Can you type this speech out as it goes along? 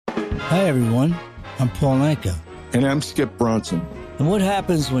Hi, everyone. I'm Paul Anka. And I'm Skip Bronson. And what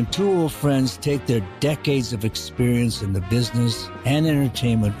happens when two old friends take their decades of experience in the business and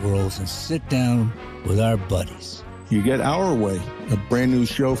entertainment worlds and sit down with our buddies? You get Our Way, a brand new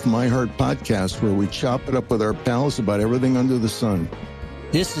show from iHeart Podcast where we chop it up with our pals about everything under the sun.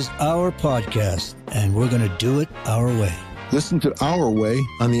 This is our podcast, and we're going to do it our way. Listen to Our Way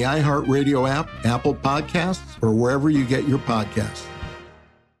on the iHeartRadio app, Apple Podcasts, or wherever you get your podcasts.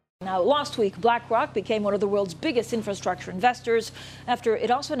 Now, last week, BlackRock became one of the world's biggest infrastructure investors after it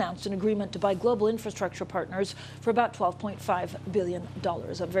also announced an agreement to buy global infrastructure partners for about $12.5 billion.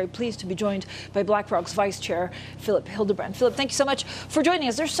 I'm very pleased to be joined by BlackRock's Vice Chair, Philip Hildebrand. Philip, thank you so much for joining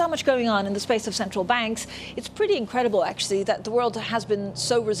us. There's so much going on in the space of central banks. It's pretty incredible, actually, that the world has been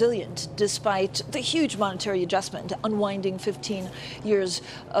so resilient despite the huge monetary adjustment, unwinding 15 years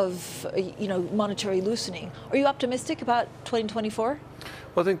of monetary loosening. Are you optimistic about 2024?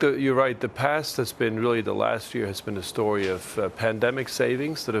 Well, I think that you're right. The past has been really, the last year has been a story of pandemic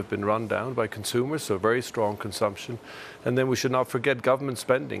savings that have been run down by consumers, so very strong consumption. And then we should not forget government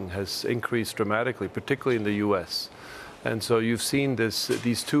spending has increased dramatically, particularly in the U.S. And so you've seen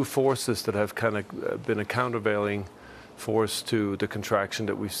these two forces that have kind of been a countervailing force to the contraction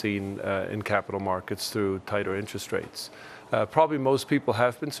that we've seen in capital markets through tighter interest rates. Probably most people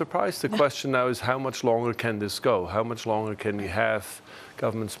have been surprised. The question now is how much longer can this go? How much longer can you have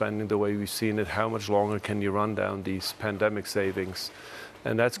government spending the way we've seen it? How much longer can you run down these pandemic savings?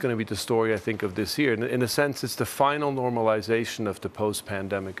 And that's going to be the story, I think, of this year. In a sense, it's the final normalization of the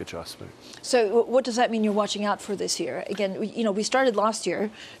post-pandemic adjustment. So what does that mean you're watching out for this year? Again, we started last year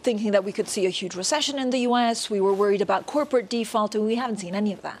thinking that we could see a huge recession in the U.S. We were worried about corporate default, and we haven't seen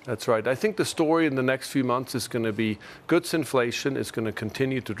any of that. That's right. I think the story in the next few months is going to be goods inflation is going to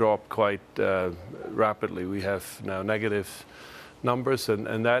continue to drop quite rapidly. We have now negative numbers,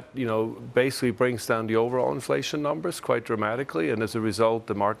 and that basically brings down the overall inflation numbers quite dramatically, and as a result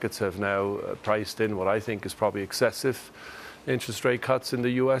the markets have now priced in what I think is probably excessive interest rate cuts in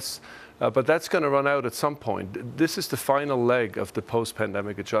the US, but that's going to run out at some point. This is the final leg of the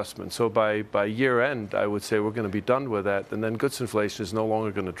post-pandemic adjustment, so by year end I would say we're going to be done with that, and then goods inflation is no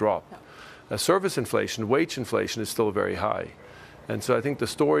longer going to drop. Service inflation, wage inflation is still very high. And so I think the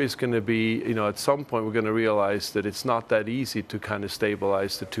story is going to be, at some point we're going to realize that it's not that easy to kind of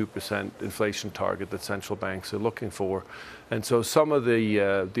stabilize the 2% inflation target that central banks are looking for. And so some of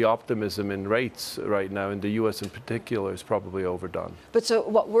the optimism in rates right now in the U.S. in particular is probably overdone. But so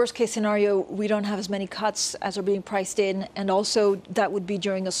what worst case scenario, we don't have as many cuts as are being priced in, and also that would be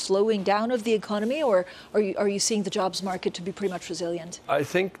during a slowing down of the economy, or are you seeing the jobs market to be pretty much resilient? I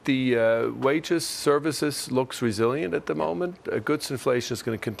think the wages, services looks resilient at the moment. Goods inflation is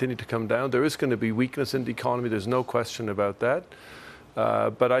going to continue to come down. There is going to be weakness in the economy. There's no question about that.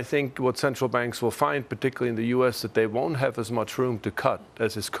 But I think what central banks will find, particularly in the U.S., that they won't have as much room to cut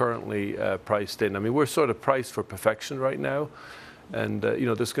as is currently priced in. I mean, we're sort of priced for perfection right now. And,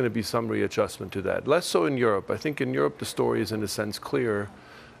 there's going to be some readjustment to that. Less so in Europe. I think in Europe the story is, in a sense, clearer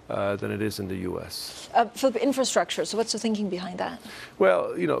than it is in the U.S. Philip, infrastructure, so what's the thinking behind that?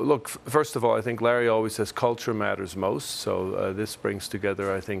 Well, look, first of all, I think Larry always says culture matters most. So this brings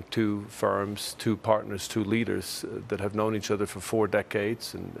together, I think, two firms, two partners, two leaders that have known each other for 4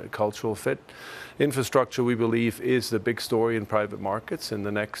 decades, and a cultural fit. Infrastructure, we believe, is the big story in private markets in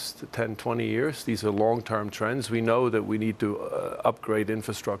the next 10, 20 years. These are long-term trends. We know that we need to upgrade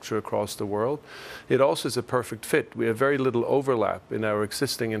infrastructure across the world. It also is a perfect fit. We have very little overlap in our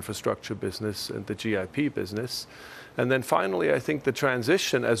existing infrastructure business and the GIP business. And then finally, I think the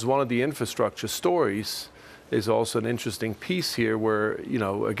transition as one of the infrastructure stories is also an interesting piece here where,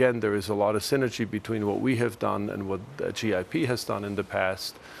 again, there is a lot of synergy between what we have done and what GIP has done in the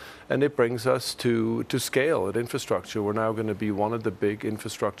past. And it brings us to scale at infrastructure. We're now going to be one of the big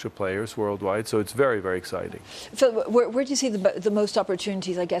infrastructure players worldwide. So it's very, very exciting. Phil, where do you see the most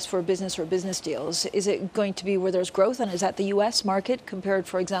opportunities, I guess, for business or business deals? Is it going to be where there's growth, and is that the U.S. market compared,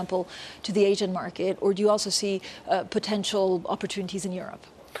 for example, to the Asian market? Or do you also see potential opportunities in Europe?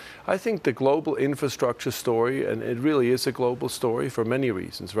 I think the global infrastructure story, and it really is a global story for many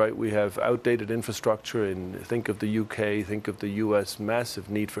reasons, right? We have outdated infrastructure in, think of the UK, think of the US, massive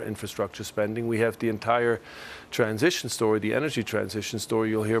need for infrastructure spending. We have the entire transition story, the energy transition story.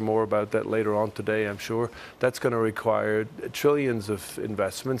 You'll hear more about that later on today, I'm sure. That's going to require trillions of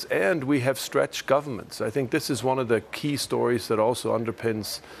investments, and we have stretched governments. I think this is one of the key stories that also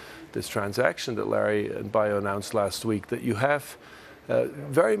underpins this transaction that Larry and Bio announced last week, that you have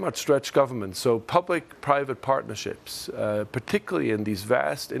very much stretched government. So public-private partnerships, particularly in these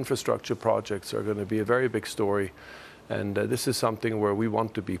vast infrastructure projects, are going to be a very big story And this is something where we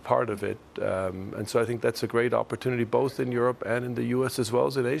want to be part of it. And so I think that's a great opportunity both in Europe and in the US as well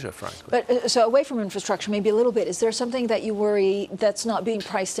as in Asia, frankly. But so away from infrastructure, maybe a little bit, is there something that you worry that's not being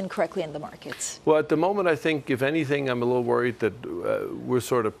priced in correctly in the markets? Well, at the moment, I think, if anything, I'm a little worried that we're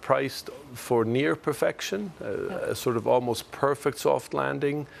sort of priced for near perfection, a sort of almost perfect soft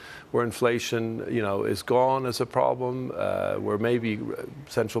landing, where inflation, is gone as a problem, where maybe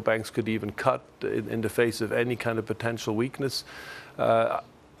central banks could even cut in the face of any kind of potential weakness.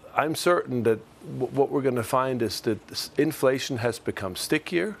 I'm certain that what we're going to find is that inflation has become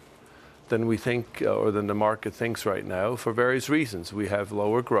stickier than we think, or than the market thinks right now, for various reasons. We have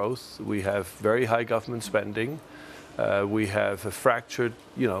lower growth, we have very high government spending, we have a fractured,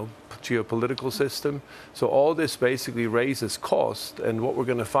 geopolitical system. So all this basically raises cost, and what we're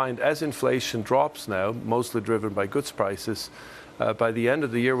going to find as inflation drops now, mostly driven by goods prices, by the end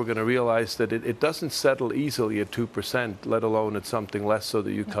of the year we're going to realize that it doesn't settle easily at 2%, let alone at something less so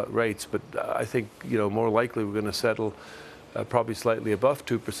that you cut rates. But I think, more likely we're going to settle probably slightly above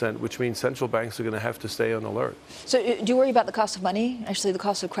 2%, which means central banks are going to have to stay on alert. So do you worry about the cost of money, actually the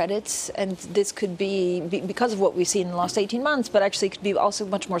cost of credits? And this could be because of what we've seen in the last 18 months, but actually could be also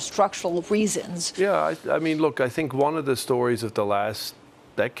much more structural reasons. Yeah, I mean, look, I think one of the stories of the last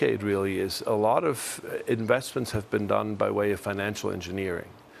decade really is a lot of investments have been done by way of financial engineering.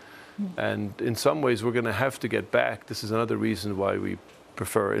 And in some ways, we're going to have to get back. This is another reason why we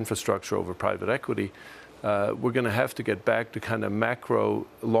prefer infrastructure over private equity. We're going to have to get back to kind of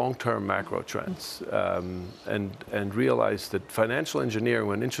long-term macro trends, and realize that financial engineering,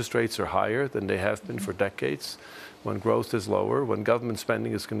 when interest rates are higher than they have been for decades, when growth is lower, when government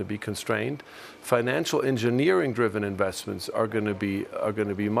spending is going to be constrained, financial engineering-driven investments are going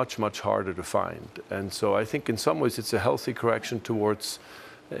to be much, much harder to find. And so I think in some ways it's a healthy correction towards,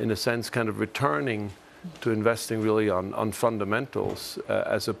 in a sense, kind of returning to investing really on fundamentals,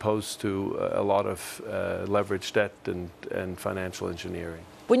 as opposed to a lot of leveraged debt and financial engineering.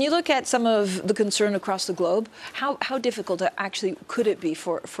 When you look at some of the concern across the globe, how difficult actually could it be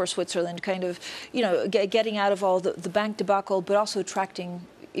for Switzerland, kind of, getting out of all the bank debacle, but also attracting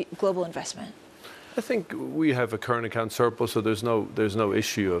global investment? I think we have a current account surplus, so there's no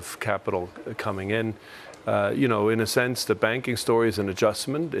issue of capital coming in. In a sense, the banking story is an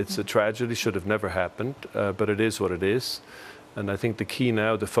adjustment. It's a tragedy, should have never happened, but it is what it is. And I think the key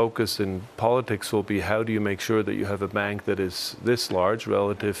now, the focus in politics will be how do you make sure that you have a bank that is this large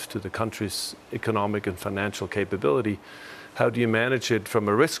relative to the country's economic and financial capability. How do you manage it from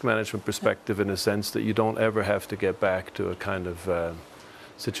a risk management perspective, in a sense that you don't ever have to get back to a kind of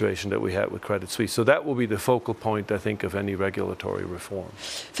situation that we had with Credit Suisse. So that will be the focal point, I think, of any regulatory reform.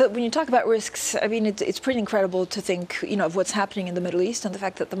 Philip, when you talk about risks, I mean, it's pretty incredible to think, of what's happening in the Middle East and the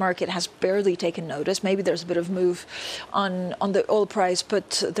fact that the market has barely taken notice. Maybe there's a bit of move on the oil price,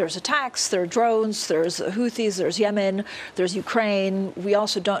 but there's attacks, there are drones, there's Houthis, there's Yemen, there's Ukraine. We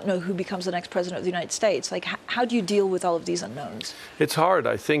also don't know who becomes the next president of the United States. Like, how do you deal with all of these unknowns? It's hard.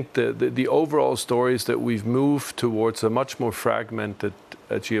 I think the overall story is that we've moved towards a much more fragmented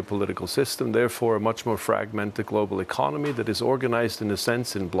geopolitical system, therefore a much more fragmented global economy that is organized in a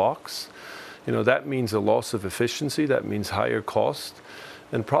sense in blocks. That means a loss of efficiency, that means higher cost,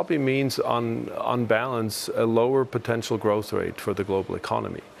 and probably means on balance a lower potential growth rate for the global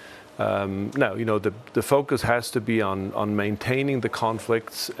economy. Now, the focus has to be on maintaining the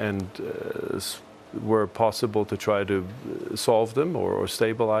conflicts and where possible to try to solve them or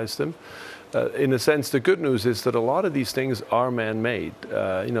stabilize them. In a sense, the good news is that a lot of these things are man-made.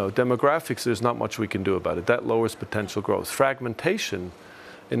 Demographics, there's not much we can do about it. That lowers potential growth. Fragmentation,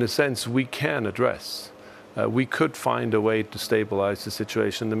 in a sense, we can address. We could find a way to stabilize the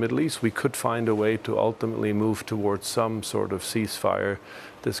situation in the Middle East. We could find a way to ultimately move towards some sort of ceasefire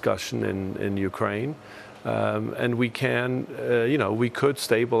discussion in Ukraine. And we can, we could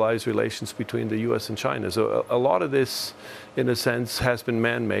stabilize relations between the U.S. and China. So a lot of this, in a sense, has been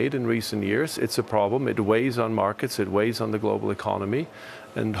man-made in recent years. It's a problem. It weighs on markets. It weighs on the global economy.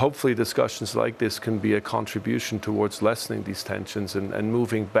 And hopefully discussions like this can be a contribution towards lessening these tensions and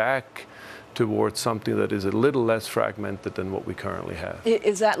moving back towards something that is a little less fragmented than what we currently have.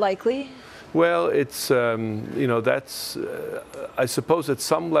 Is that likely? Well, it's, that's, I suppose at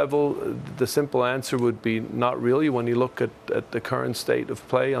some level, the simple answer would be not really when you look at the current state of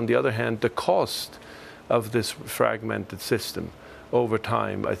play. On the other hand, the cost of this fragmented system over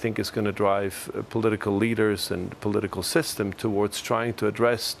time, I think, is going to drive political leaders and political system towards trying to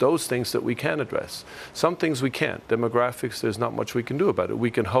address those things that we can address. Some things we can't. Demographics, there's not much we can do about it.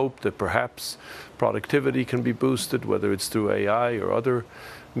 We can hope that perhaps productivity can be boosted, whether it's through AI or other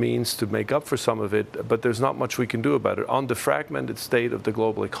means to make up for some of it, but there's not much we can do about it. On the fragmented state of the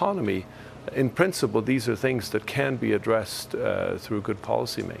global economy, in principle, these are things that can be addressed through good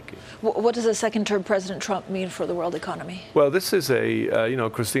policy making. What does a second-term President Trump mean for the world economy? Well, this is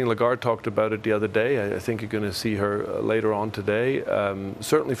Christine Lagarde talked about it the other day. I think you're going to see her later on today.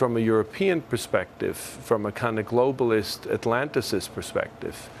 Certainly from a European perspective, from a kind of globalist, Atlanticist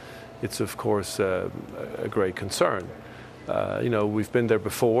perspective, it's of course a great concern. We've been there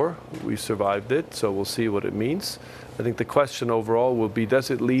before, we've survived it, so we'll see what it means. I think the question overall will be, does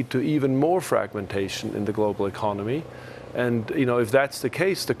it lead to even more fragmentation in the global economy? And, if that's the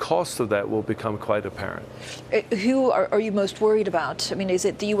case, the cost of that will become quite apparent. Who are you most worried about? I mean, is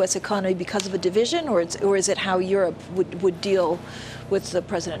it the U.S. economy because of a division, or is it how Europe would deal with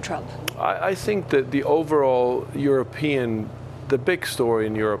President Trump? I think that the overall the big story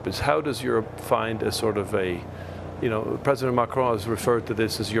in Europe is, how does Europe find a sort of President Macron has referred to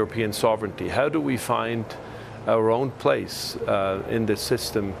this as European sovereignty. How do we find our own place in this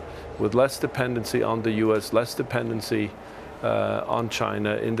system with less dependency on the U.S., less dependency on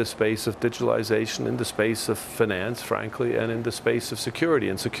China, in the space of digitalization, in the space of finance, frankly, and in the space of security.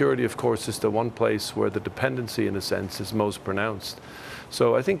 And security, of course, is the one place where the dependency, in a sense, is most pronounced.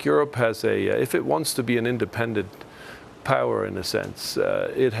 So I think Europe has if it wants to be an independent power, in a sense,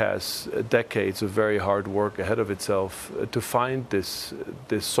 it has decades of very hard work ahead of itself to find this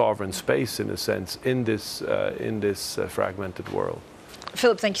sovereign space, in a sense, in this fragmented world.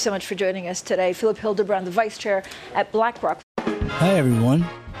 Philip, thank you so much for joining us today. Philip Hildebrand, the Vice Chair at BlackRock. Hi, everyone.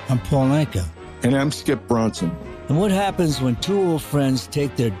 I'm Paul Anka. And I'm Skip Bronson. And what happens when two old friends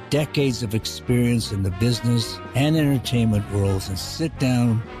take their decades of experience in the business and entertainment worlds and sit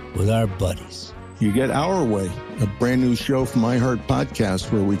down with our buddies? You get Our Way, a brand new show from iHeart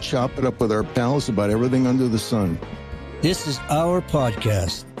Podcast where we chop it up with our pals about everything under the sun. This is our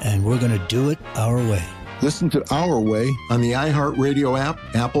podcast, and we're going to do it our way. Listen to Our Way on the iHeartRadio app,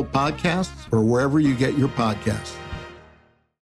 Apple Podcasts, or wherever you get your podcasts.